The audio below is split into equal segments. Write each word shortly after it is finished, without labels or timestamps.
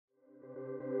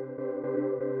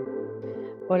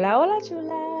Hola, hola,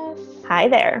 chulas. Hi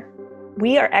there.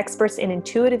 We are experts in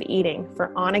intuitive eating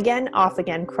for on again, off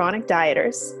again chronic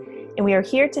dieters, and we are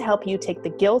here to help you take the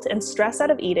guilt and stress out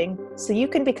of eating so you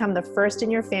can become the first in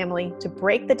your family to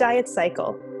break the diet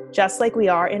cycle, just like we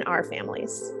are in our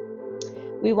families.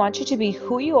 We want you to be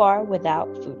who you are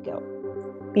without food guilt.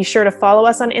 Be sure to follow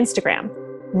us on Instagram.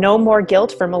 No More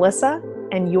Guilt for Melissa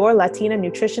and Your Latina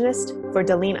Nutritionist for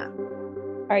Delina.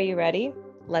 Are you ready?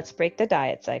 Let's break the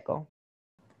diet cycle.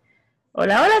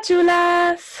 Hola, hola,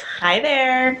 chulas. Hi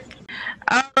there.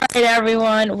 All right,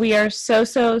 everyone. We are so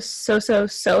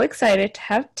excited to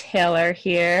have Taylor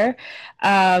here.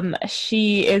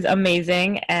 She is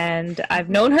amazing, and I've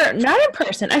known her not in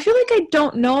person. I feel like I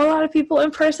don't know a lot of people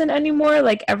in person anymore.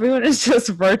 Like, everyone is just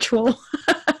virtual.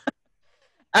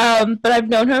 But I've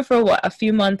known her for a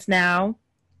few months now.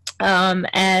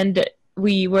 And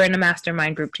we were in a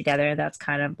mastermind group together. That's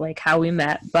kind of like how we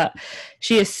met, but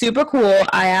she is super cool.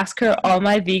 I ask her all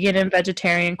my vegan and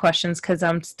vegetarian questions because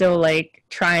I'm still like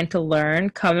trying to learn,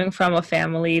 coming from a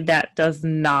family that does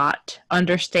not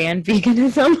understand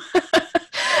veganism.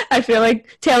 I feel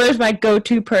like Taylor's my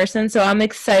go-to person, so I'm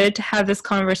excited to have this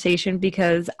conversation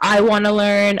because I want to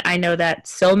learn. I know that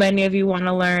so many of you want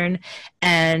to learn,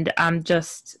 and I'm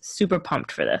just super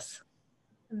pumped for this.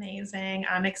 Amazing.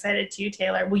 I'm excited too,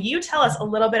 Taylor. Will you tell us a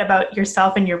little bit about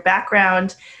yourself and your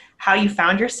background, how you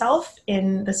found yourself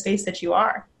in the space that you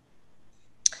are?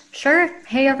 Sure.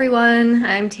 Hey, everyone.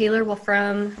 I'm Taylor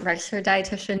Wolfram, registered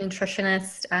dietitian,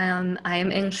 nutritionist. I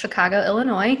am in Chicago,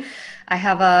 Illinois. I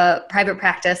have a private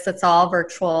practice that's all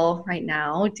virtual right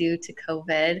now due to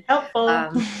COVID. Helpful.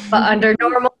 But under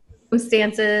normal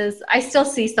circumstances, I still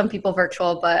see some people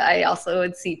virtual, but I also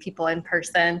would see people in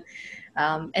person.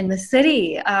 In the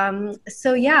city.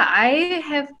 So yeah, I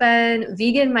have been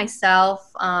vegan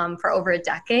myself for over a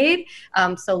decade.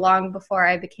 So long before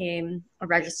I became a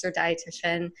registered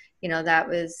dietitian, that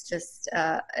was just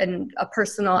a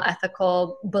personal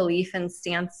ethical belief and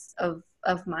stance of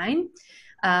mine.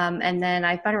 And then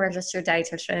I've been a registered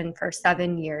dietitian for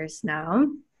 7 years now.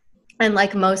 And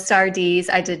like most RDs,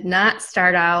 I did not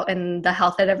start out in the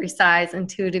health at every size,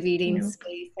 intuitive eating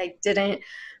space. I didn't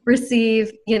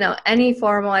receive, any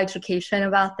formal education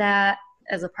about that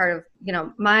as a part of,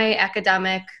 my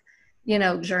academic,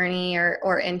 journey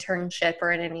or internship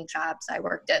or in any jobs I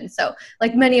worked in. So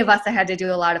like many of us, I had to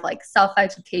do a lot of like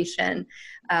self-education.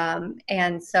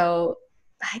 And so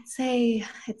I'd say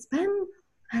it's been,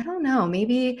 I don't know,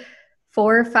 maybe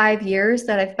 4 or 5 years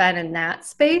that I've been in that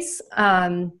space.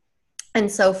 And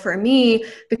so for me,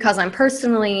 because I'm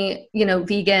personally,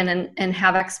 vegan and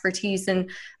have expertise in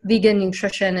vegan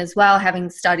nutrition as well, having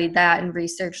studied that and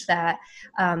researched that,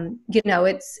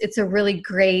 it's a really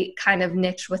great kind of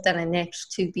niche within a niche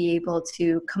to be able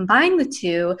to combine the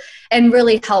two and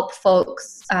really help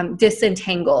folks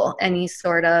disentangle any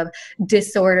sort of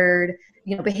disordered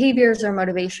behaviors or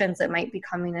motivations that might be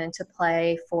coming into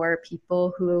play for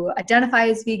people who identify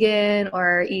as vegan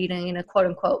or eating a quote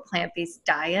unquote plant-based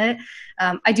diet.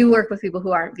 I do work with people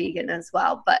who aren't vegan as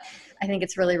well, but I think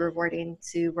it's really rewarding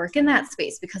to work in that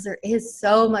space because there is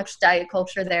so much diet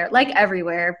culture there, like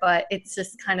everywhere, but it's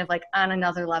just kind of like on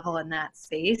another level in that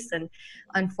space. And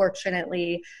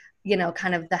unfortunately,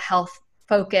 kind of the health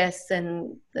focus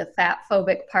and the fat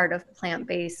phobic part of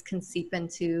plant-based can seep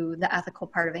into the ethical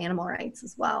part of animal rights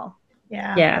as well.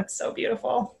 Yeah. That's so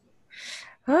beautiful.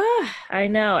 I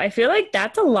know. I feel like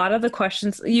that's a lot of the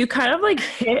questions. You kind of like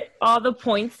hit all the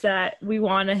points that we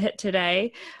want to hit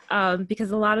today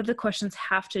because a lot of the questions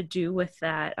have to do with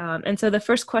that. And so the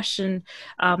first question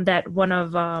that one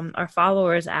of our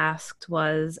followers asked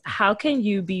was, how can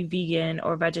you be vegan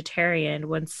or vegetarian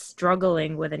when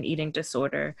struggling with an eating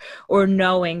disorder or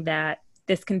knowing that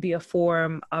this can be a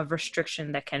form of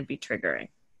restriction that can be triggering?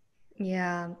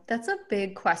 Yeah, that's a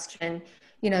big question.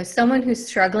 Someone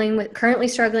who's currently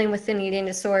struggling with an eating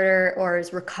disorder or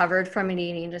is recovered from an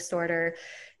eating disorder,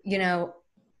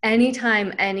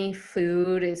 anytime any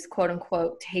food is quote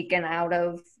unquote taken out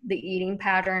of the eating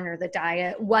pattern or the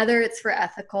diet, whether it's for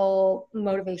ethical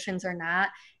motivations or not,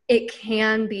 it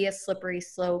can be a slippery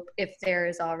slope if there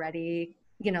is already,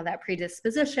 that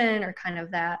predisposition or kind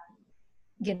of that,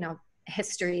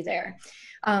 history there.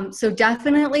 So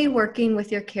definitely working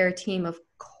with your care team, of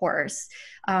course.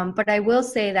 But I will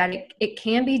say that it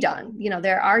can be done.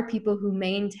 There are people who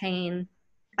maintain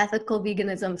ethical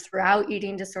veganism throughout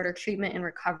eating disorder treatment and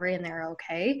recovery, and they're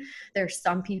okay. There's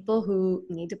some people who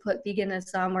need to put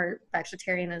veganism or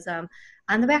vegetarianism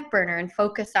on the back burner and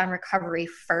focus on recovery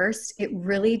first. It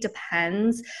really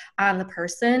depends on the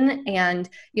person. And,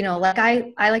 like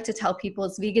I like to tell people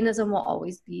is veganism will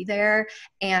always be there.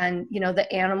 And,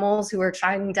 the animals who are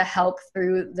trying to help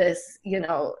through this,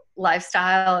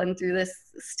 lifestyle and through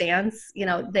this stance,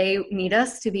 they need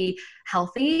us to be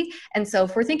healthy. And so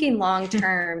if we're thinking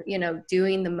long-term,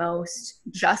 doing the most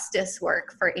justice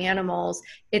work for animals,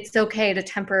 it's okay to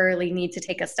temporarily need to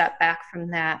take a step back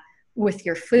from that with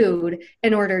your food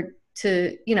in order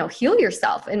to, heal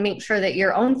yourself and make sure that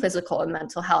your own physical and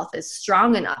mental health is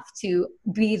strong enough to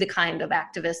be the kind of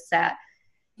activist that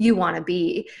you want to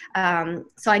be.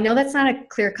 So I know that's not a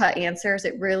clear-cut answer.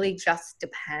 It really just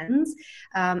depends.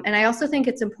 And I also think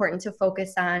it's important to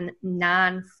focus on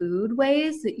non-food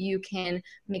ways that you can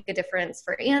make a difference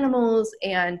for animals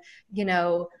and,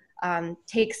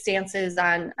 take stances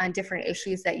on different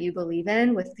issues that you believe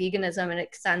in. With veganism, and it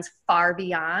extends far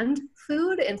beyond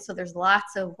food. And so there's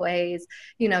lots of ways,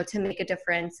 to make a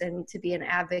difference and to be an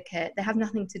advocate that have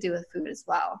nothing to do with food as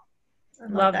well. I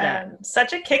love that.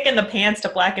 Such a kick in the pants to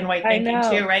black and white thinking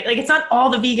too, right? Like it's not all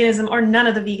the veganism or none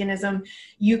of the veganism.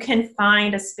 You can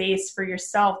find a space for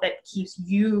yourself that keeps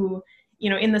you,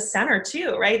 in the center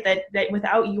too, right? That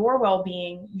without your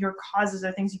well-being, your causes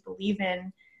or things you believe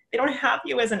in, they don't have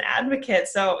you as an advocate.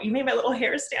 So you made my little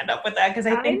hair stand up with that, because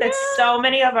I think that so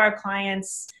many of our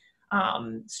clients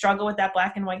struggle with that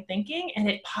black and white thinking, and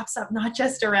it pops up not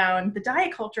just around the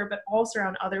diet culture, but also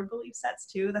around other belief sets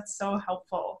too. That's so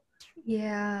helpful.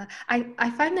 Yeah, I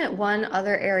find that one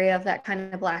other area of that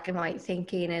kind of black and white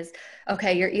thinking is,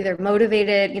 okay, you're either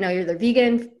motivated, you're either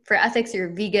vegan for ethics, or you're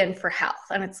vegan for health.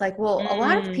 And it's like, well, a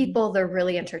lot of people, they're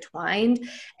really intertwined,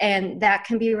 and that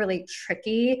can be really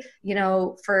tricky,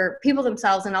 for people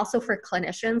themselves and also for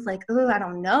clinicians. Like, oh, I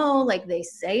don't know, like they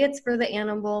say it's for the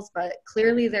animals, but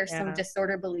clearly there's some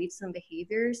disordered beliefs and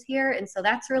behaviors here. And so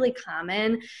that's really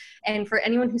common. And for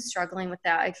anyone who's struggling with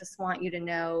that, I just want you to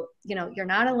know, you're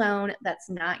not alone. That's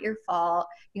not your fault.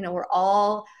 We're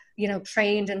all,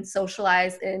 trained and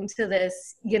socialized into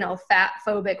this, fat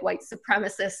phobic white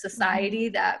supremacist society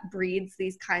that breeds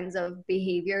these kinds of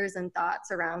behaviors and thoughts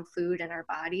around food in our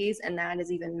bodies. And that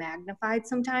is even magnified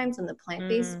sometimes in the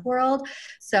plant-based world.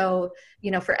 So,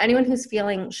 for anyone who's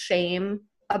feeling shame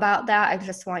about that, I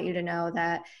just want you to know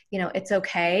that, it's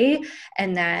okay.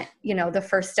 And that, the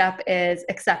first step is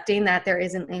accepting that there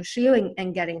is an issue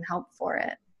and getting help for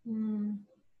it.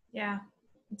 Yeah,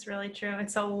 it's really true.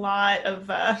 It's a lot of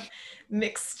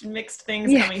mixed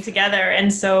things coming together.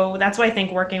 And so that's why I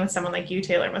think working with someone like you,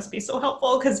 Taylor, must be so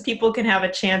helpful, because people can have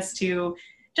a chance to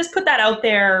just put that out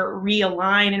there,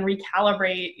 realign and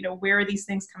recalibrate, where are these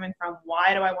things coming from?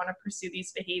 Why do I want to pursue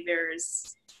these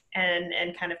behaviors? And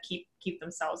kind of keep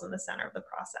themselves in the center of the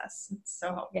process. It's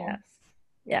so helpful.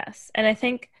 Yes. And I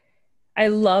think I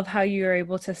love how you're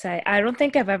able to say, I don't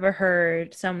think I've ever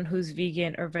heard someone who's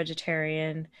vegan or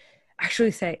vegetarian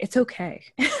actually say it's okay.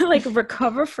 Like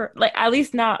recover for, like, at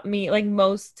least not me, like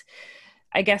most,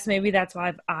 I guess maybe that's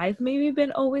why I've maybe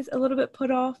been always a little bit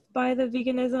put off by the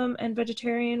veganism and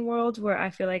vegetarian world, where I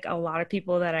feel like a lot of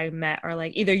people that I met are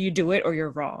like, either you do it or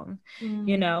you're wrong,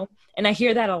 And I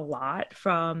hear that a lot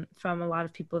from a lot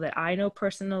of people that I know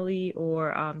personally,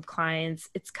 or clients.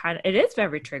 It is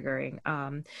very triggering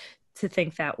to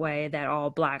think that way, that all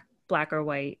black or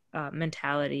white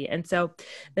mentality. And so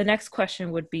the next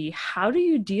question would be, how do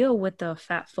you deal with the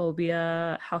fat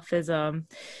phobia, healthism,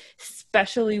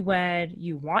 especially when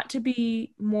you want to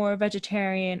be more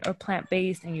vegetarian or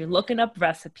plant-based and you're looking up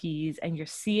recipes and you're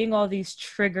seeing all these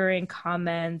triggering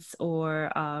comments or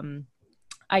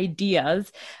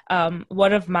ideas?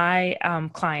 One of my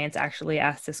clients actually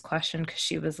asked this question because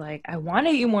she was like, I want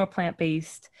to eat more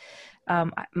plant-based.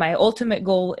 My ultimate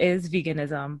goal is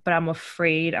veganism, but I'm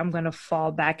afraid I'm going to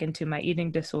fall back into my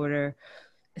eating disorder,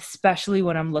 especially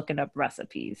when I'm looking up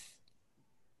recipes.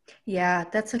 Yeah,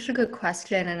 that's such a good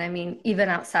question. And I mean, even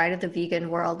outside of the vegan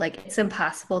world, like it's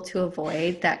impossible to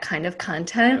avoid that kind of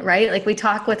content, right? Like we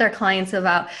talk with our clients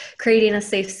about creating a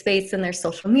safe space in their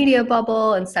social media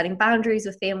bubble and setting boundaries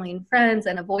with family and friends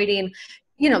and avoiding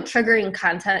triggering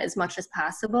content as much as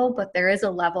possible. But there is a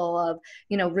level of,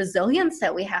 resilience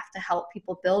that we have to help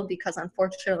people build, because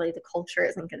unfortunately the culture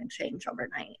isn't going to change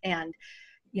overnight. And,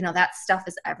 that stuff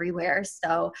is everywhere.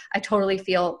 So I totally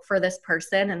feel for this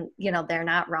person, and, they're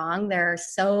not wrong. There are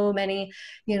so many,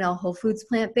 whole foods,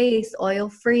 plant-based,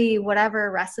 oil-free,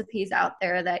 whatever recipes out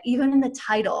there that even in the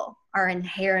title are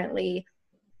inherently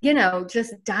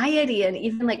just diety and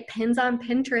even like pins on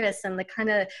Pinterest and the kind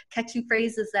of catchy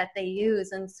phrases that they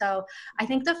use. And so I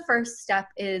think the first step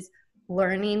is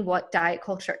learning what diet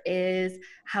culture is,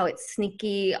 how it's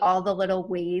sneaky, all the little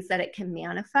ways that it can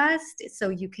manifest, so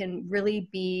you can really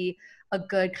be a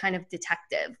good kind of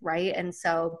detective, right? And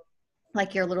so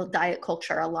like your little diet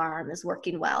culture alarm is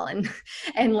working well,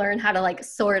 and learn how to like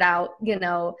sort out,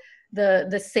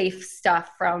 the safe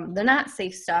stuff from the not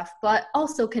safe stuff, but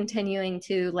also continuing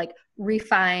to like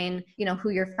refine, who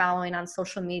you're following on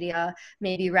social media,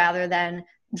 maybe rather than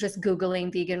just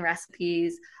Googling vegan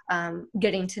recipes,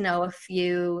 getting to know a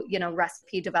few,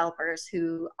 recipe developers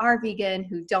who are vegan,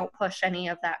 who don't push any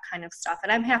of that kind of stuff.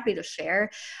 And I'm happy to share.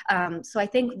 So I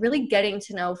think really getting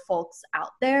to know folks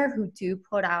out there who do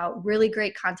put out really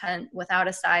great content without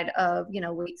a side of,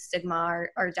 weight stigma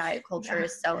or diet culture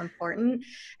is so important.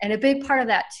 And a big part of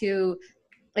that too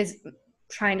is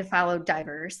trying to follow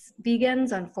diverse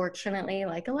vegans. Unfortunately,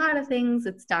 like a lot of things,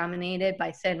 it's dominated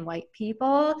by thin white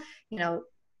people,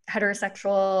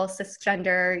 heterosexual,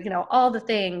 cisgender, all the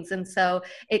things. And so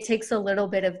it takes a little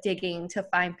bit of digging to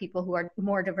find people who are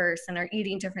more diverse and are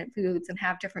eating different foods and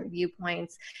have different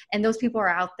viewpoints. And those people are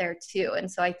out there too.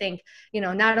 And so I think,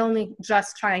 not only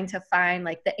just trying to find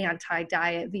like the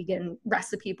anti-diet vegan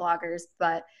recipe bloggers,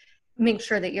 but make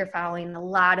sure that you're following a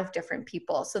lot of different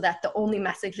people so that the only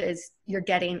messages you're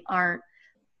getting aren't,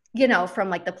 from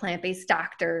like the plant-based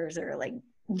doctors or like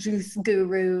juice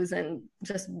gurus and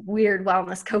just weird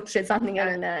wellness coaches on the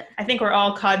internet. I think we're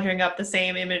all conjuring up the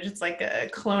same image. It's like a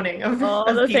cloning of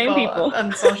the same people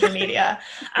on social media.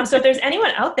 So if there's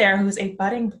anyone out there who's a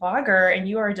budding blogger and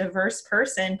you are a diverse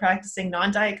person practicing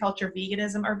non-diet culture,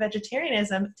 veganism, or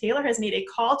vegetarianism, Taylor has made a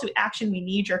call to action. We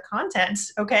need your content.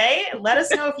 Okay. Let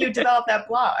us know if you develop that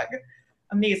blog.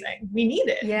 Amazing. We need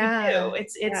it. Yeah. We do.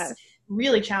 It's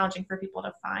really challenging for people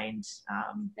to find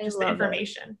just the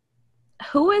information.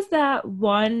 Who is that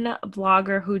one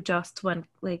blogger who just went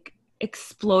like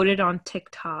exploded on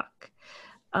TikTok?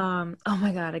 Oh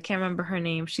my God, I can't remember her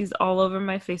name. She's all over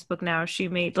my Facebook now. She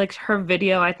made like her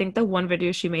video. I think the one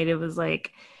video she made, it was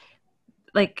like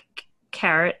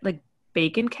carrot, like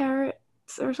bacon carrots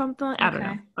or something. Okay. I don't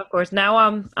know. Of course, now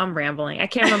I'm rambling. I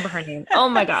can't remember her name. Oh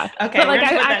my God. Okay, but like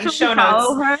I actually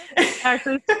follow her.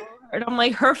 Actually. And I'm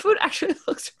like, her food actually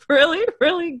looks really,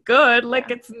 really good. Like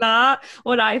it's not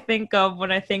what I think of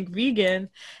when I think vegan.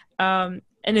 And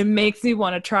it makes me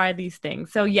want to try these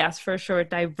things. So yes, for sure.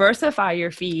 Diversify your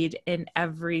feed in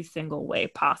every single way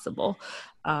possible.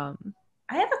 I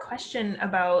have a question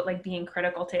about like being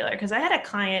critical, Taylor, because I had a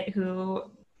client who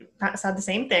said the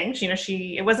same thing.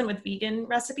 It wasn't with vegan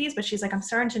recipes, but she's like, I'm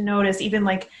starting to notice even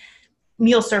like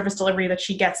meal service delivery that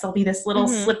she gets, there'll be this little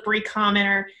slippery comment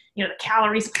or, the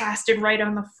calories plastered right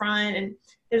on the front. And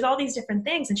there's all these different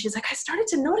things. And she's like, I started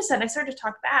to notice that. And I started to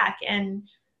talk back. And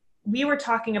we were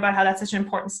talking about how that's such an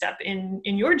important step in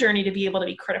your journey to be able to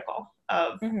be critical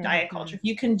of diet culture. If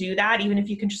you can do that, even if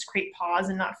you can just create pause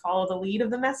and not follow the lead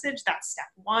of the message, that's step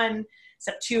one.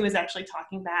 Step two is actually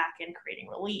talking back and creating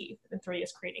relief. And three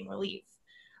is creating relief.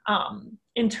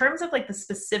 In terms of like the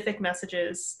specific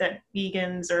messages that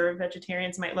vegans or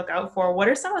vegetarians might look out for, what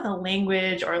are some of the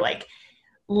language or like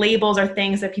labels or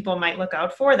things that people might look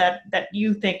out for that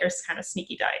you think are kind of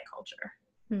sneaky diet culture?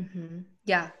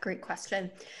 Yeah, great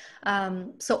question.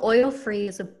 So oil-free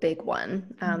is a big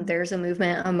one. There's a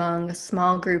movement among a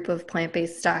small group of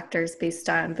plant-based doctors based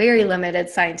on very limited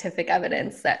scientific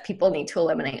evidence that people need to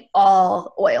eliminate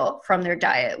all oil from their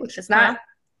diet, which is not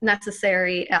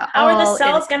necessary at all. How are the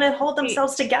cells It's going to hold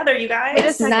themselves together, you guys?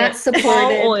 It's not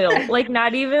supported. All oil, like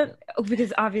not even,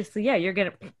 because obviously, you're going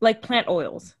to, like plant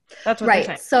oils. That's what they're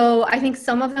saying. So I think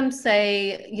some of them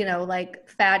say, like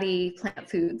fatty plant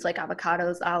foods like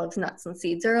avocados, olives, nuts, and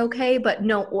seeds are okay, but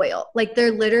no oil. Like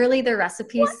their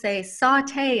recipes say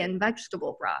saute and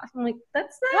vegetable broth. I'm like,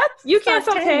 that's not what? You can't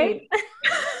saute.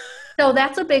 So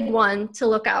that's a big one to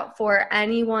look out for.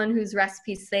 Anyone whose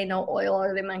recipes say no oil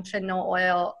or they mention no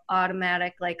oil,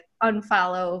 automatic, like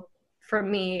unfollow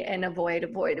from me and avoid.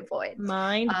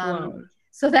 Mind blown.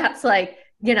 So that's like,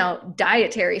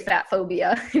 dietary fat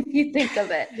phobia, if you think of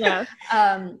it. Yeah.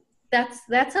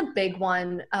 That's a big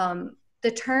one.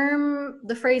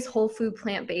 The phrase whole food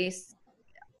plant-based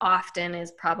often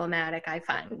is problematic, I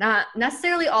find. Not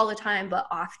necessarily all the time, but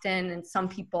often, and some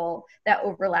people that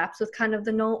overlaps with kind of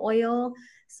the no oil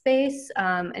space.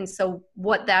 And so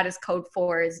what that is code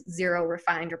for is zero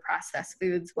refined or processed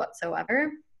foods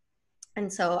whatsoever.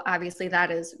 And so obviously that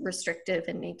is restrictive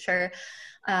in nature.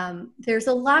 There's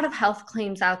a lot of health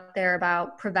claims out there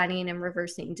about preventing and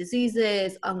reversing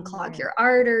diseases, unclog your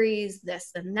arteries,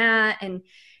 this and that. And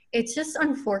it's just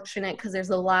unfortunate because there's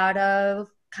a lot of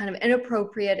kind of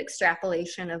inappropriate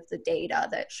extrapolation of the data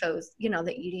that shows,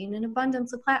 that eating an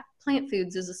abundance of plant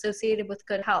foods is associated with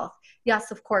good health.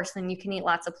 Yes, of course, and you can eat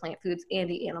lots of plant foods and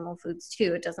eat animal foods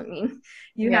too. It doesn't mean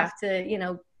you have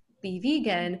to, be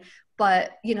vegan.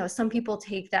 But, some people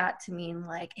take that to mean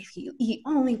like, if you eat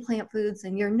only plant foods,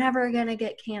 then you're never going to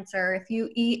get cancer. If you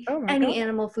eat any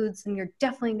animal foods, then you're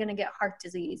definitely going to get heart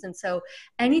disease. And so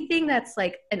anything that's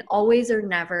like an always or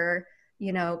never,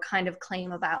 kind of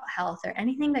claim about health, or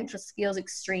anything that just feels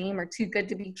extreme or too good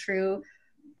to be true,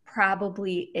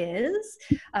 probably is.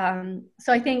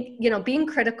 So I think, being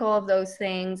critical of those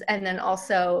things, and then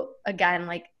also, again,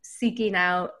 like seeking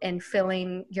out and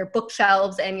filling your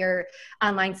bookshelves and your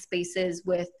online spaces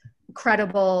with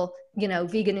credible,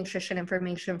 vegan nutrition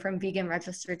information from vegan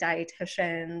registered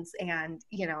dietitians and,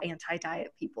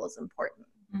 anti-diet people is important.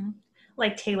 Mm-hmm.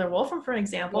 Like Taylor Wolfram, for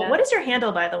example. What is your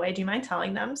handle, by the way? Do you mind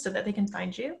telling them so that they can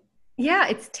find you? Yeah,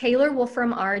 it's Taylor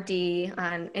Wolfram RD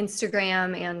on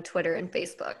Instagram and Twitter and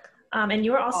Facebook. And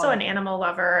you are also an animal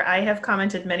lover. I have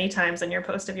commented many times on your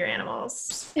post of your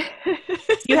animals.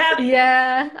 You have?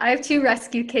 Yeah, I have 2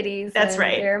 rescue kitties. That's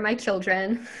right. They're my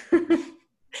children.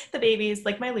 The babies,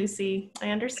 like my Lucy. I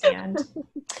understand.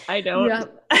 I don't.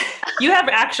 Yep. You have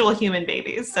actual human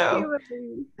babies, so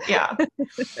yeah.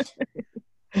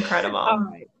 Incredible.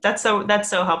 Right. That's so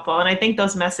helpful. And I think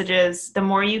those messages, the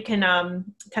more you can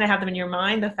kind of have them in your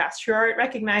mind, the faster you are at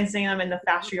recognizing them and the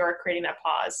faster you are creating that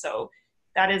pause. So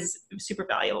that is super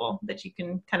valuable that you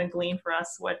can kind of glean for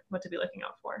us what to be looking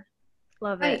out for.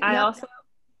 Love it.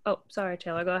 Sorry,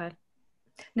 Taylor, go ahead.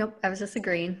 Nope, I was just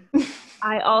agreeing.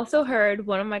 I also heard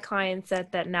one of my clients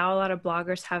said that now a lot of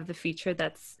bloggers have the feature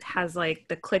that has like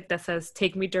the click that says,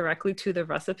 take me directly to the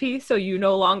recipe. So you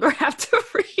no longer have to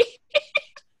read.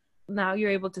 Now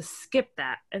you're able to skip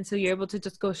that. And so you're able to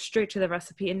just go straight to the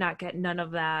recipe and not get none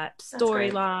of that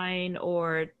storyline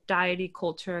or diety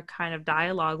culture kind of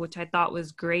dialogue, which I thought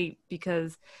was great,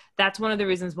 because that's one of the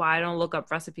reasons why I don't look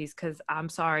up recipes, because I'm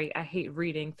sorry, I hate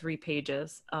reading 3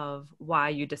 pages of why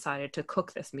you decided to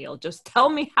cook this meal. Just tell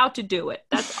me how to do it.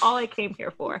 That's all I came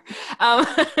here for.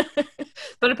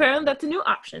 But apparently that's a new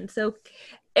option. So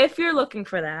if you're looking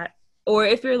for that, or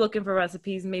if you're looking for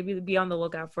recipes, maybe be on the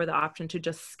lookout for the option to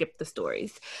just skip the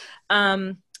stories,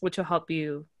 which will help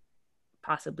you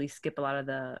possibly skip a lot of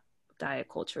the diet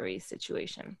culture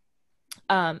situation.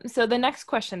 So the next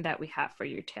question that we have for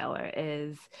you, Taylor,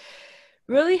 is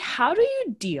really, how do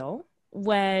you deal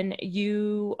when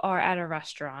you are at a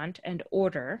restaurant and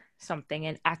order something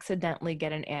and accidentally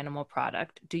get an animal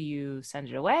product? Do you send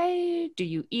it away? Do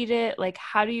you eat it? Like,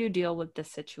 how do you deal with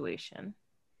this situation?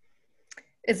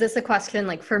 Is this a question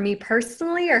like for me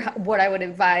personally, or what I would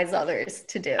advise others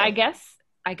to do? I guess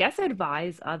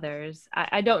advise others.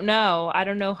 I don't know. I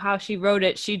don't know how she wrote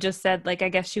it. She just said, like, I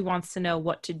guess she wants to know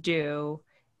what to do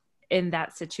in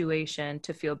that situation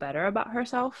to feel better about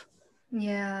herself.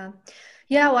 Yeah.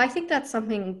 Well, I think that's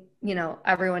something,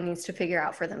 everyone needs to figure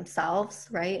out for themselves,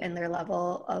 right? And their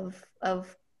level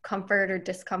of comfort or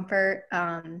discomfort.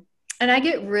 And I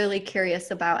get really curious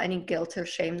about any guilt or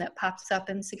shame that pops up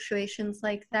in situations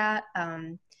like that.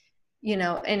 And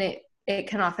it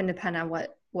can often depend on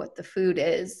what the food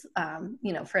is.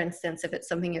 For instance, if it's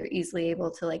something you're easily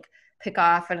able to like pick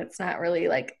off and it's not really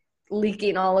like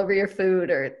leaking all over your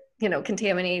food or,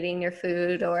 contaminating your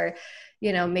food, or,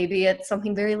 maybe it's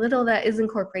something very little that is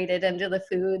incorporated into the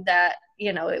food that,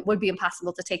 it would be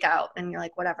impossible to take out, and you're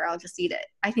like, whatever, I'll just eat it.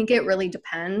 I think it really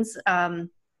depends.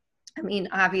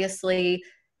 Obviously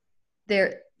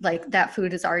that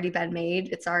food has already been made.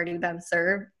 It's already been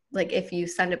served. Like if you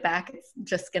send it back, it's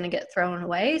just going to get thrown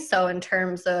away. So in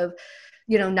terms of,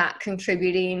 not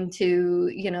contributing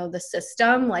to, the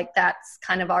system, like that's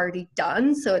kind of already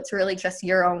done. So it's really just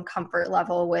your own comfort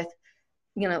level with,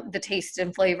 the taste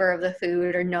and flavor of the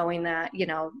food, or knowing that,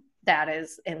 that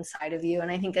is inside of you. And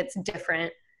I think it's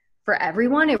different for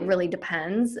everyone. It really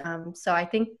depends. So I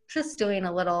think just doing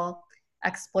a little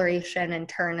exploration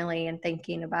internally and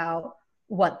thinking about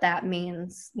what that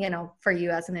means, for you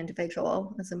as an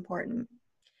individual is important.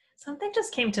 Something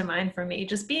just came to mind for me,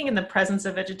 just being in the presence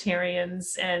of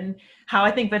vegetarians and how I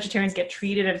think vegetarians get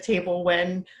treated at a table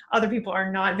when other people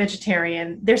are not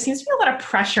vegetarian. There seems to be a lot of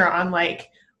pressure on like,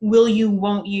 will you,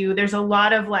 won't you? There's a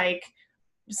lot of like,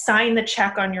 sign the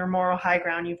check on your moral high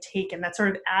ground you've taken, that sort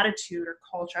of attitude or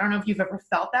culture. I don't know if you've ever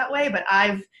felt that way, but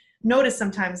I've noticed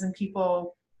sometimes when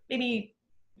people maybe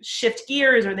shift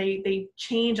gears or they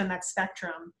change on that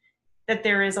spectrum, that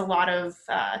there is a lot of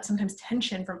sometimes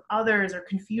tension from others or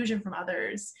confusion from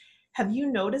others. Have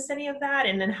you noticed any of that?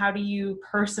 And then how do you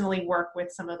personally work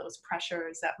with some of those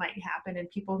pressures that might happen in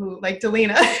people who, like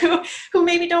Delina, who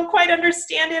maybe don't quite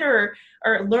understand it or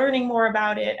are learning more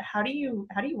about it? How do you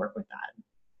work with that?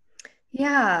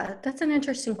 Yeah, that's an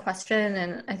interesting question.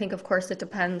 And I think, of course, it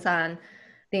depends on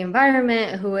the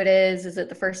environment, who it is. Is it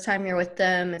the first time you're with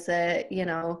them? Is it,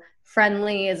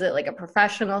 friendly? Is it like a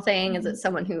professional thing? Is it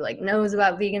someone who like knows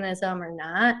about veganism or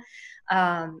not?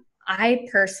 I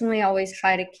personally always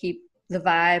try to keep the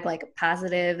vibe like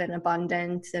positive and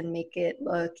abundant and make it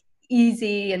look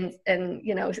easy and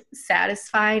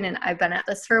satisfying. And I've been at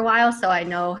this for a while, so I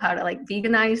know how to like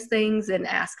veganize things and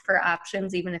ask for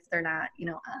options even if they're not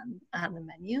on the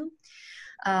menu.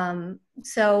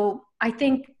 So I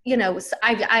think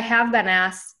I have been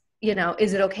asked,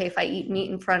 is it okay if I eat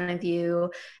meat in front of you?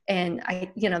 And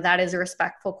that is a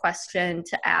respectful question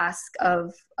to ask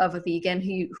of a vegan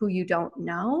who you don't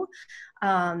know.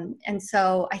 And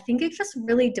so I think it just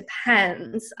really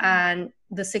depends on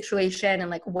the situation and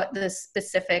like what the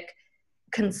specific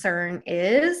concern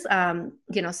is.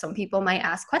 Some people might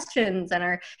ask questions and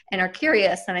are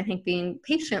curious. And I think being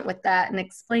patient with that and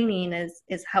explaining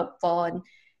is helpful. And,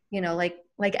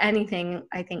 like anything,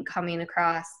 I think coming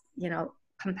across,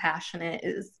 compassionate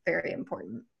is very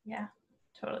important. Yeah,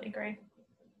 totally agree.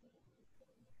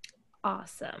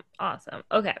 Awesome.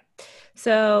 Okay.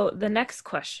 So the next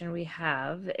question we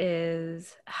have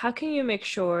is, how can you make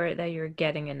sure that you're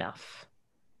getting enough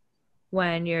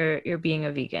when you're being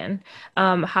a vegan?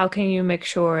 How can you make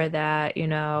sure that,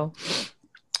 you're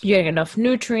getting enough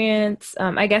nutrients?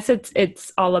 I guess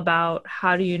it's all about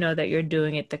how do you know that you're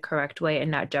doing it the correct way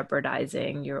and not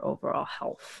jeopardizing your overall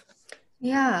health?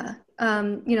 Yeah,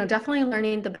 definitely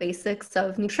learning the basics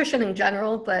of nutrition in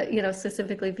general, but,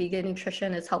 specifically vegan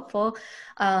nutrition is helpful.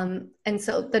 And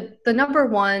so the number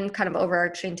one kind of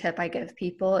overarching tip I give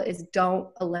people is don't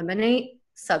eliminate,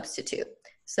 substitute.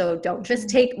 So don't just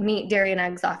take meat, dairy, and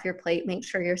eggs off your plate. Make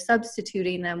sure you're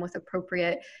substituting them with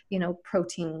appropriate,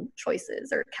 protein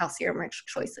choices or calcium-rich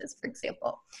choices, for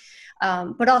example.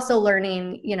 But also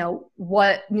learning,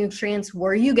 what nutrients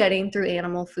were you getting through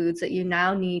animal foods that you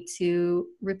now need to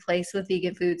replace with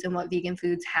vegan foods, and what vegan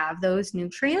foods have those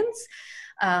nutrients.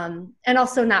 And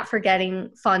also not forgetting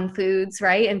fun foods,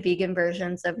 right? And vegan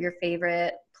versions of your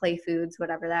favorite play foods,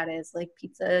 whatever that is, like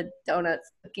pizza,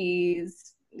 donuts,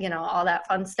 cookies, all that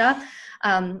fun stuff,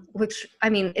 which, I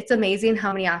mean, it's amazing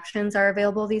how many options are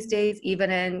available these days, even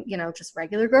in, just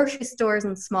regular grocery stores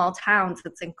in small towns.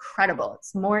 It's incredible.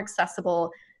 It's more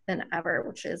accessible than ever,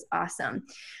 which is awesome.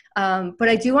 But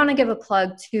I do want to give a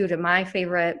plug too to my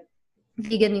favorite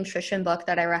vegan nutrition book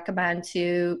that I recommend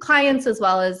to clients as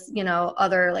well as,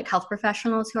 other like health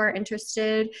professionals who are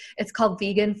interested. It's called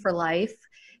Vegan for Life.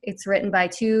 It's written by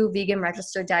two vegan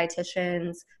registered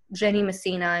dietitians, Jenny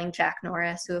Messina and Jack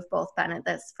Norris, who have both been at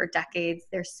this for decades.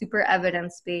 They're super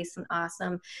evidence-based and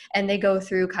awesome. And they go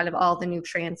through kind of all the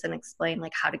nutrients and explain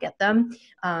like how to get them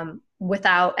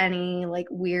without any like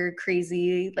weird,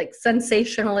 crazy, like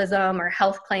sensationalism or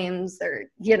health claims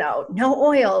or, no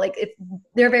oil. Like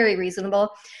they're very reasonable.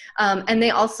 And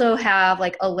they also have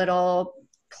like a little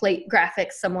plate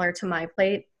graphic similar to my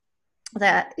plate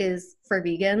that is for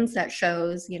vegans that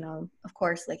shows, of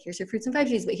course, like here's your fruits and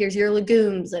veggies, but here's your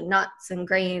legumes and nuts and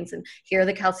grains, and here are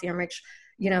the calcium rich,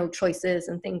 choices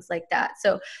and things like that.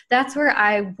 So that's where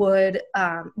I would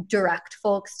direct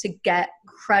folks to get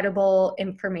credible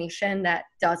information that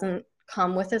doesn't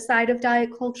come with a side of diet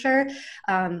culture.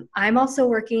 I'm also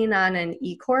working on an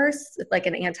e-course, like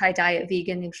an anti-diet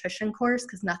vegan nutrition course,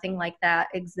 because nothing like that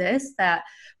exists, that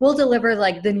will deliver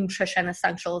like the nutrition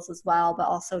essentials as well, but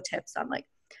also tips on like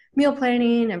meal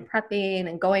planning and prepping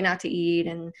and going out to eat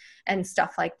and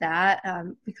stuff like that.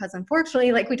 Because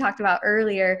unfortunately, like we talked about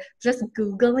earlier, just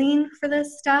Googling for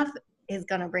this stuff is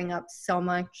going to bring up so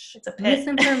much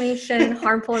misinformation,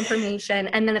 harmful information,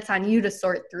 and then it's on you to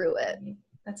sort through it.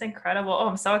 That's incredible. Oh,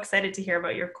 I'm so excited to hear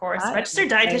about your course. Registered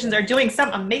dietitians are doing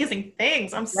some amazing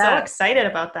things. I'm so excited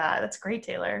about that. That's great,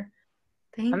 Taylor.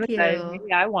 Thank you. Excited.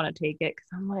 Maybe I want to take it because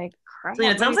I'm like, crap.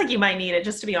 It sounds like you might need it,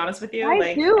 just to be honest with you.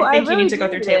 I do. I think really you need to go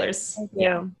through Taylor's.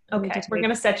 Yeah. Okay. We're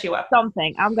going to set you up.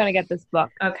 Something. I'm going to get this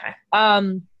book. Okay.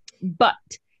 But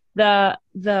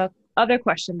the other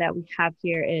question that we have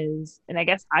here is, and I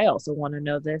guess I also want to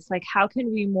know this, like, how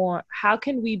can we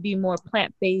be more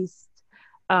plant-based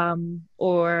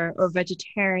or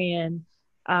vegetarian?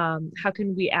 How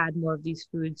can we add more of these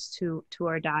foods to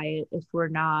our diet if we're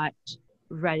not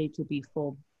ready to be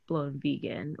full-blown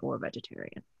vegan or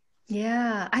vegetarian?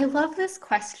 Yeah, I love this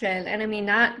question. And I mean,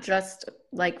 not just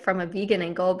like from a vegan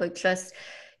angle, but just,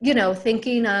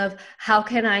 thinking of how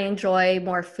can I enjoy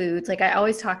more foods? Like I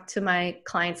always talk to my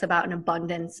clients about an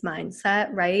abundance mindset,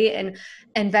 right?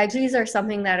 And veggies are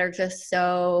something that are just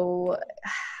so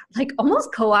like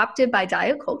almost co-opted by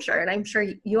diet culture. And I'm sure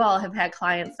you all have had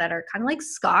clients that are kind of like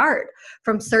scarred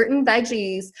from certain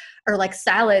veggies or like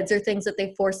salads or things that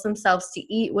they forced themselves to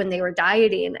eat when they were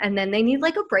dieting. And then they need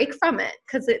like a break from it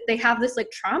because they have this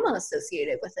like trauma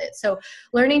associated with it. So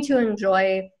learning to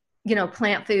enjoy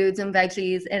plant foods and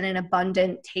veggies in an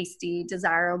abundant, tasty,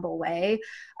 desirable way.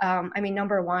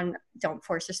 Number one, don't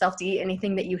force yourself to eat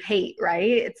anything that you hate, right?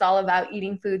 It's all about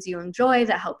eating foods you enjoy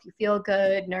that help you feel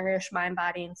good, nourish mind,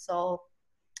 body, and soul.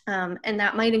 And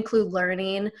that might include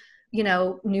learning,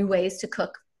 new ways to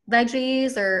cook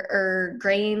veggies or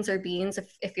grains or beans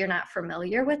if you're not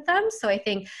familiar with them. So I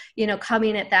think,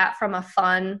 coming at that from a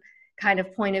fun kind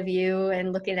of point of view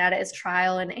and looking at it as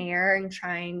trial and error and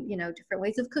trying, different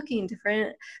ways of cooking,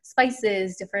 different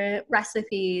spices, different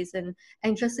recipes, and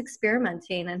just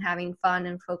experimenting and having fun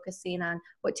and focusing on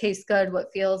what tastes good,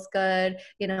 what feels good.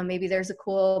 Maybe there's a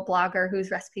cool blogger whose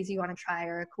recipes you want to try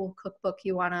or a cool cookbook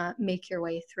you want to make your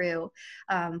way through.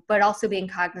 But also being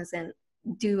cognizant,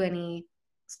 do any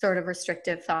sort of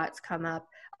restrictive thoughts come up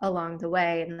along the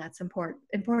way? And that's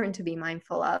important to be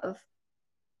mindful of.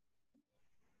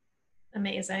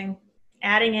 Amazing.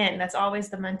 Adding in, that's always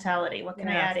the mentality. What can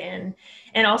I add in?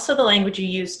 And also the language you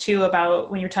use too about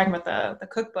when you're talking about the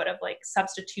cookbook of like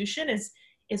substitution is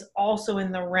also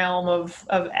in the realm of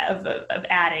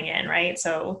adding in, right?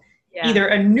 So either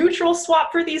a neutral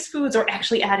swap for these foods or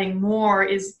actually adding more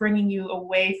is bringing you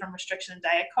away from restriction and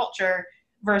diet culture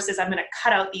versus I'm going to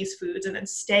cut out these foods and then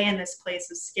stay in this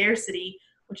place of scarcity,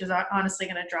 which is honestly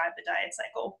going to drive the diet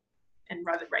cycle and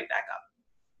rev it right back up.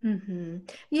 Mm-hmm.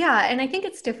 Yeah. And I think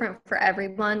it's different for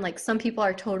everyone. Like some people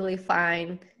are totally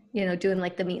fine, doing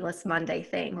like the meatless Monday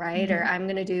thing, right? Mm-hmm. Or I'm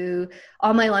going to do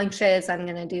all my lunches, I'm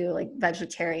going to do like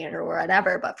vegetarian or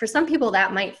whatever. But for some people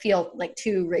that might feel like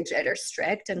too rigid or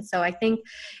strict. And so I think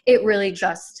it really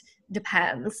just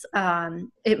depends.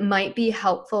 It might be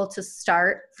helpful to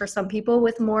start for some people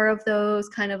with more of those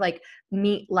kind of like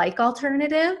meat-like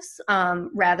alternatives,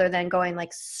 rather than going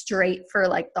like straight for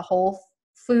like the whole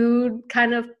food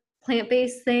kind of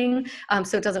plant-based thing.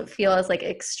 So it doesn't feel as like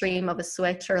extreme of a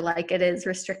switch or like it is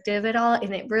restrictive at all.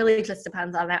 And it really just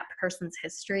depends on that person's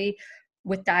history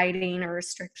with dieting or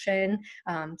restriction.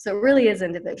 So it really is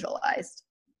individualized.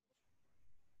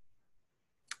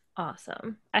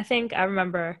 Awesome. I think I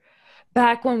remember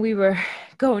back when we were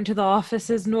going to the office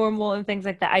as normal and things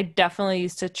like that, I definitely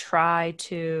used to try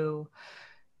to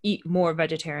eat more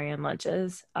vegetarian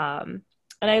lunches.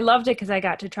 And I loved it because I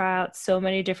got to try out so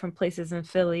many different places in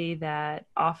Philly that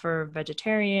offer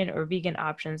vegetarian or vegan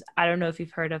options. I don't know if you've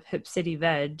heard of Hip City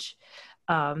Veg.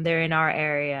 They're in our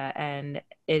area and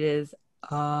it is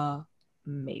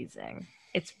amazing.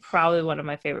 It's probably one of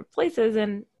my favorite places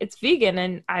and it's vegan.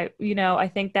 And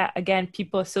I think that again,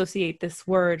 people associate this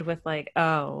word with like,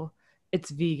 oh,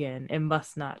 it's vegan. It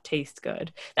must not taste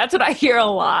good. That's what I hear a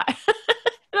lot.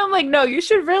 And I'm like, no, you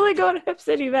should really go to Hip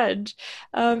City Veg.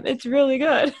 It's really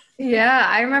good. Yeah,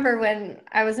 I remember when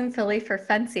I was in Philly for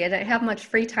Fancy, I didn't have much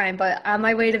free time, but on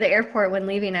my way to the airport when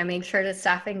leaving, I made sure to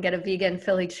stop and get a vegan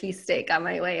Philly cheesesteak on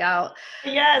my way out.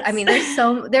 Yes. I mean,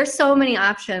 there's so many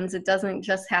options. It doesn't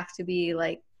just have to be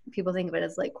like, people think of it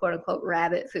as like quote unquote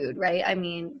rabbit food, right? I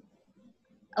mean,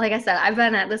 like I said, I've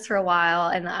been at this for a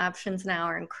while and the options now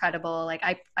are incredible. Like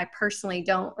I personally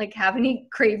don't like have any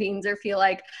cravings or feel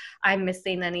like I'm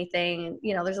missing anything.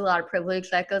 There's a lot of privilege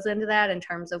that goes into that in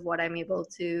terms of what I'm able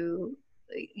to,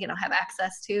 have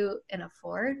access to and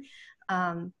afford.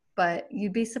 But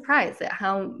you'd be surprised at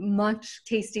how much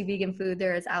tasty vegan food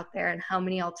there is out there and how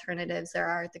many alternatives there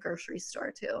are at the grocery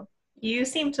store too. You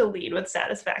seem to lead with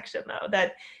satisfaction though,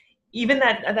 that even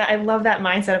that I love that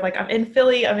mindset of like, I'm in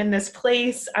Philly, I'm in this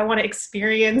place, I want to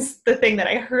experience the thing that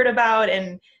I heard about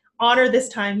and honor this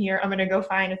time here. I'm going to go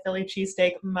find a Philly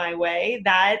cheesesteak my way.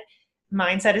 That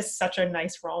mindset is such a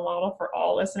nice role model for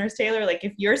all listeners, Taylor. Like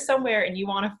if you're somewhere and you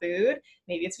want a food,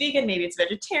 maybe it's vegan, maybe it's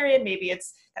vegetarian, maybe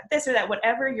it's this or that,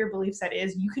 whatever your belief set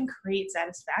is, you can create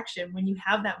satisfaction when you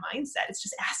have that mindset. It's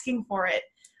just asking for it.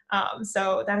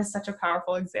 So that is such a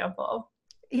powerful example.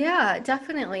 Yeah,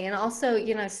 definitely. And also,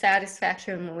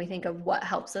 satisfaction when we think of what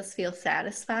helps us feel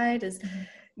satisfied is,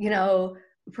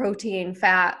 protein,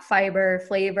 fat, fiber,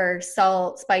 flavor,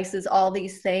 salt, spices, all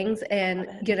these things. And,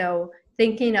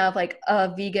 thinking of like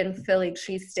a vegan Philly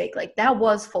cheesesteak, like that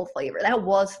was full flavor, that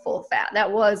was full fat, that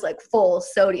was like full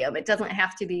sodium. It doesn't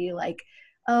have to be like,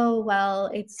 oh,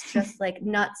 well, it's just like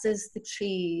nuts is the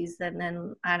cheese. And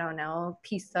then, I don't know, a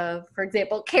piece of, for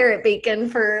example, carrot bacon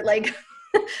for like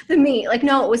the meat. Like,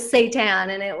 no, it was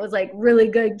seitan, and it was like really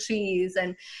good cheese.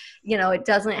 And, you know, it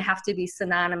doesn't have to be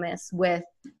synonymous with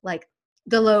like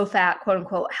the low fat, quote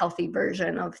unquote, healthy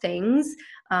version of things.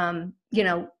 You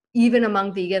know, even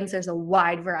among vegans, there's a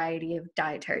wide variety of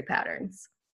dietary patterns.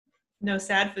 No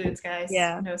sad foods, guys.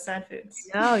 Yeah. No sad foods.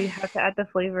 No, you have to add the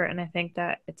flavor. And I think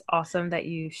that it's awesome that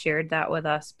you shared that with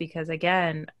us because,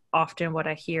 again, often what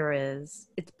I hear is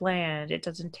it's bland, it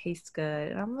doesn't taste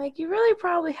good. And I'm like, you really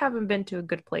probably haven't been to a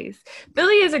good place.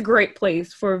 Philly is a great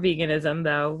place for veganism,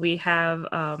 though. We have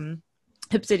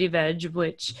Hip City Veg,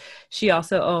 which she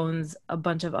also owns a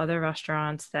bunch of other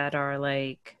restaurants that are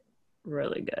like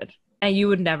really good. And you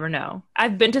would never know.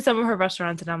 I've been to some of her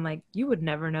restaurants and I'm like, you would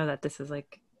never know that this is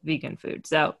like vegan food.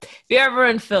 So if you're ever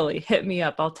in Philly, hit me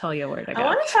up. I'll tell you where to go. I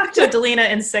want to talk to Delina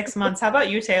in 6 months. How about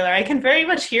you, Taylor? I can very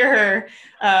much hear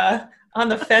her on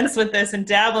the fence with this and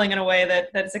dabbling in a way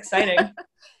that's exciting.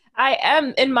 I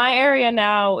am in my area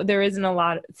now. There isn't a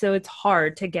lot, so it's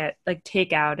hard to get like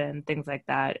takeout and things like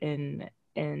that in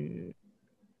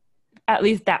at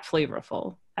least that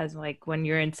flavorful as like when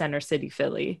you're in Center City,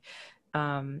 Philly,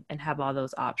 and have all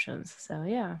those options. So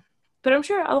yeah. But I'm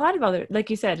sure a lot of other, like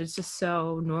you said, it's just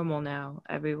so normal now.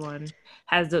 Everyone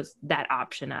has that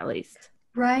option at least.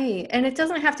 Right. And it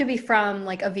doesn't have to be from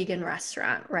like a vegan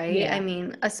restaurant, right? Yeah. I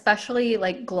mean, especially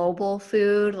like global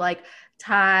food, like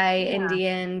Thai,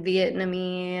 Indian,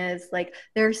 Vietnamese, like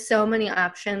there's so many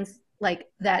options like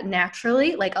that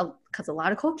naturally, like because a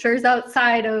lot of cultures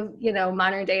outside of, you know,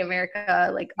 modern day America,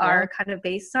 like are kind of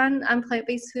based on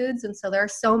plant-based foods. And so there are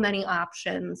so many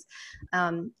options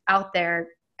out there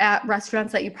at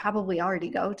restaurants that you probably already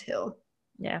go to.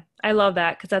 Yeah, I love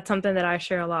that because that's something that I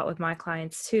share a lot with my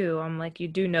clients too. I'm like, you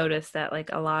do notice that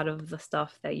like a lot of the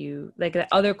stuff that you like that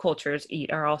other cultures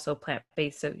eat are also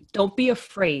plant-based. So don't be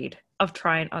afraid of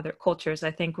trying other cultures.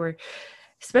 I think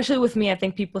especially with me, I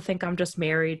think people think I'm just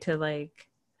married to like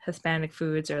Hispanic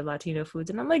foods or Latino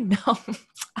foods. And I'm like, no,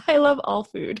 I love all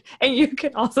food. And you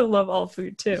can also love all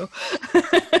food too.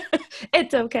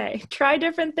 It's okay. Try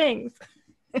different things.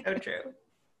 So true.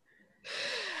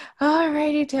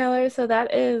 Alrighty, Taylor. So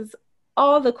that is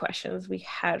all the questions we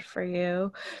had for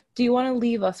you. Do you want to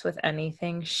leave us with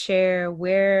anything? Share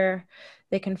where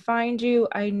they can find you.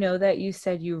 I know that you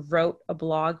said you wrote a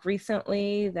blog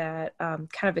recently that kind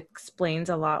of explains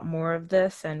a lot more of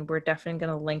this, and we're definitely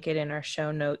going to link it in our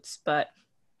show notes. But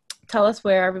tell us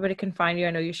where everybody can find you.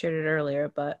 I know you shared it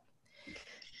earlier, but.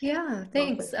 Yeah,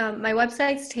 thanks. My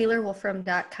website's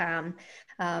taylorwolfram.com.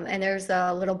 And there's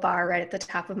a little bar right at the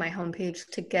top of my homepage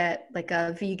to get like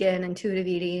a vegan intuitive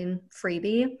eating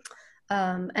freebie.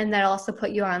 And that'll also put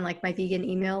you on like my vegan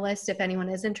email list. If anyone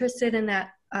is interested in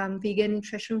that vegan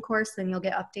nutrition course, then you'll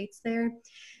get updates there.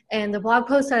 And the blog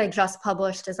post that I just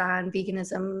published is on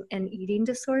veganism and eating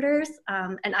disorders.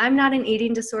 And I'm not an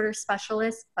eating disorder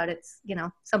specialist, but it's, you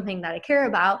know, something that I care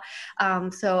about.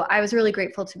 So I was really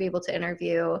grateful to be able to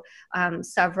interview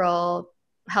several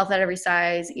health at every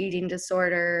size, eating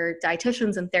disorder,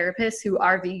 dietitians and therapists who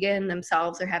are vegan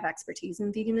themselves or have expertise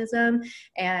in veganism.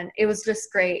 And it was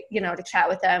just great, you know, to chat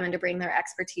with them and to bring their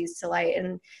expertise to light.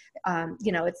 And,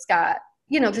 you know, it's got,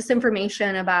 you know, just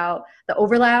information about the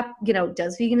overlap, you know,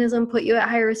 does veganism put you at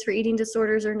higher risk for eating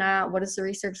disorders or not? What does the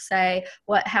research say?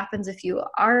 What happens if you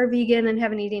are vegan and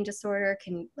have an eating disorder?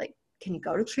 Can you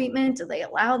go to treatment? Do they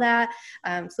allow that?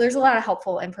 So there's a lot of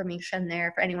helpful information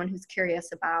there for anyone who's curious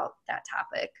about that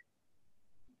topic.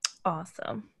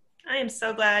 Awesome. I am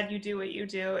so glad you do what you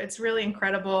do. It's really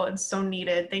incredible and so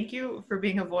needed. Thank you for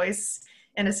being a voice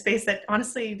in a space that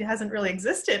honestly hasn't really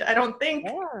existed, I don't think,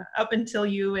 up until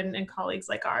you and colleagues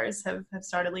like ours have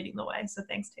started leading the way. So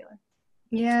thanks, Taylor.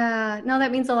 Yeah, no,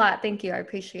 that means a lot. Thank you. I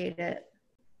appreciate it.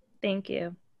 Thank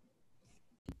you.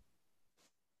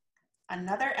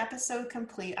 Another episode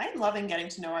complete. I'm loving getting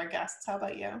to know our guests. How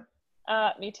about you?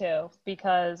 Me too,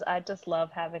 because I just love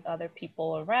having other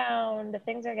people around.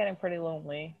 Things are getting pretty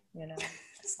lonely, you know.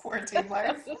 This quarantine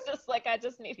life. It's just like I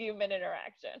just need human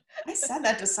interaction. I said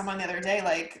that to someone the other day,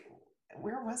 like,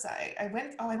 where was I?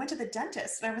 I went to the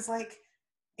dentist and I was like,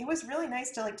 it was really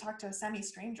nice to like talk to a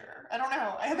semi-stranger. I don't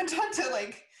know. I haven't talked to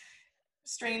like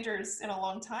strangers in a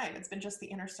long time. It's been just the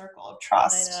inner circle of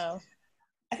trust. I know.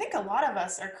 I think a lot of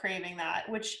us are craving that,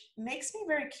 which makes me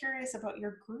very curious about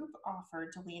your group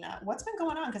offer, Delina. What's been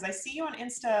going on? Because I see you on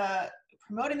Insta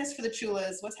promoting this for the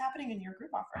Chulas. What's happening in your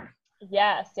group offer?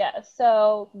 Yes.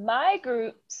 So my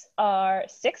groups are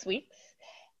 6 weeks,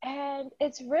 and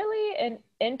it's really an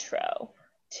intro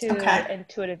to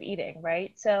intuitive eating,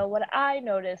 right? So what I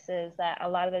notice is that a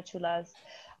lot of the chulas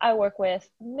I work with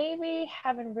maybe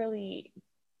haven't really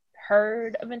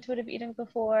heard of intuitive eating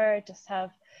before, just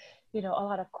have a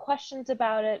lot of questions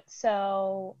about it.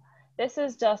 So this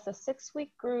is just a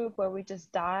 6-week group where we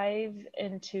just dive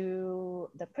into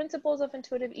the principles of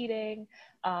intuitive eating.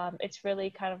 It's really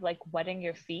kind of like wetting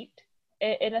your feet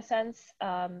in a sense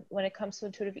when it comes to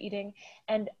intuitive eating,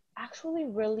 and actually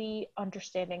really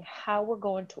understanding how we're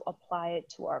going to apply it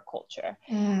to our culture,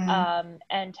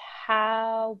 and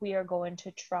how we are going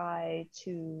to try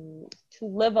to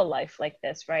live a life like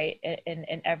this, right,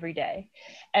 in every day.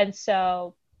 And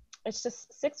so it's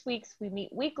just 6 weeks. We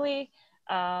meet weekly.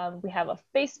 We have a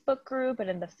Facebook group, and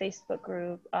in the Facebook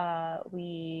group,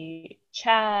 we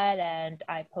chat, and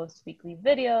I post weekly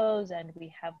videos, and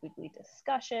we have weekly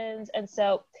discussions. And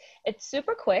so it's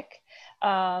super quick.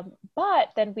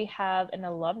 But then we have an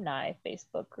alumni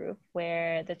Facebook group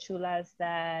where the chulas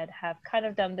that have kind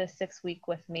of done this 6 week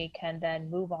with me can then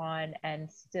move on and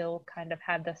still kind of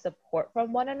have the support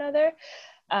from one another.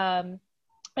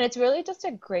 And it's really just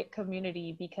a great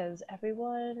community because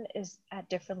everyone is at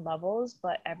different levels,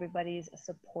 but everybody's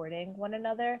supporting one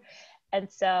another. And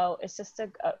so it's just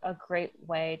a great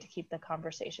way to keep the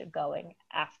conversation going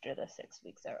after the 6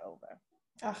 weeks are over.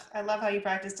 Oh, I love how you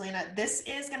practice, Delina. This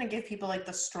is going to give people like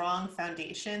the strong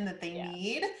foundation that they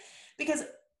need, because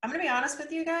I'm going to be honest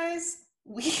with you guys,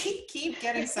 we keep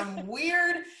getting some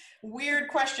weird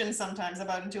questions sometimes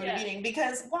about intuitive eating,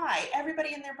 because why?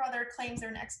 Everybody and their brother claims they're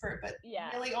an expert, but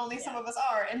really only some of us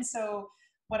are. And so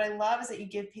what I love is that you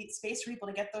give space for people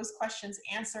to get those questions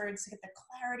answered, to get the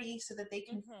clarity so that they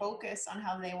can focus on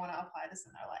how they want to apply this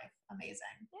in their life.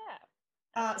 Amazing.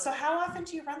 Yeah. So how often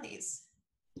do you run these?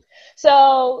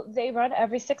 So they run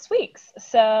every 6 weeks.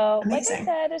 So Amazing. Like I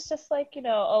said, it's just like,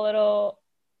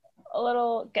 a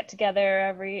little get together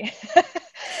every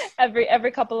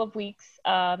every couple of weeks,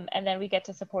 and then we get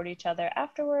to support each other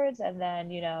afterwards, and then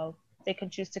they can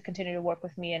choose to continue to work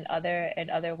with me in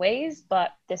other ways,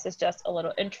 but this is just a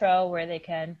little intro where they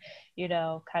can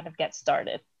kind of get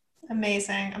started.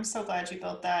 Amazing. I'm so glad you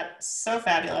built that. So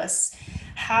fabulous.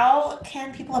 How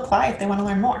can people apply if they want to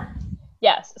learn more?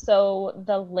 Yes, so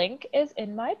the link is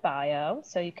in my bio,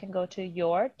 so you can go to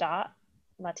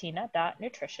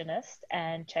your.latina.nutritionist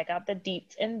and check out the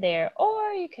deets in there,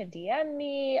 or you can DM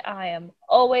me. I am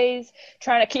always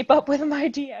trying to keep up with my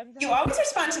DMs. You always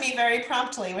respond to me very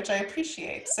promptly, which I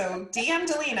appreciate. So DM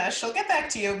Delina, she'll get back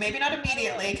to you. Maybe not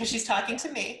immediately because she's talking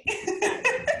to me.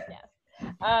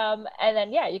 And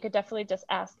then, you could definitely just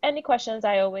ask any questions.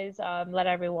 I always let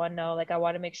everyone know, I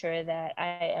want to make sure that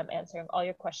I am answering all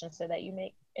your questions so that you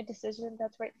make a decision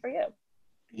that's right for you.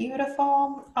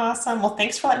 Beautiful. Awesome. Well,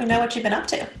 thanks for letting me know what you've been up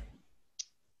to.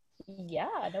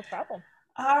 Yeah, no problem.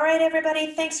 All right,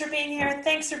 everybody. Thanks for being here.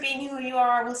 Thanks for being who you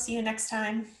are. We'll see you next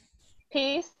time.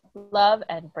 Peace, love,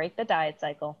 and break the diet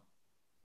cycle.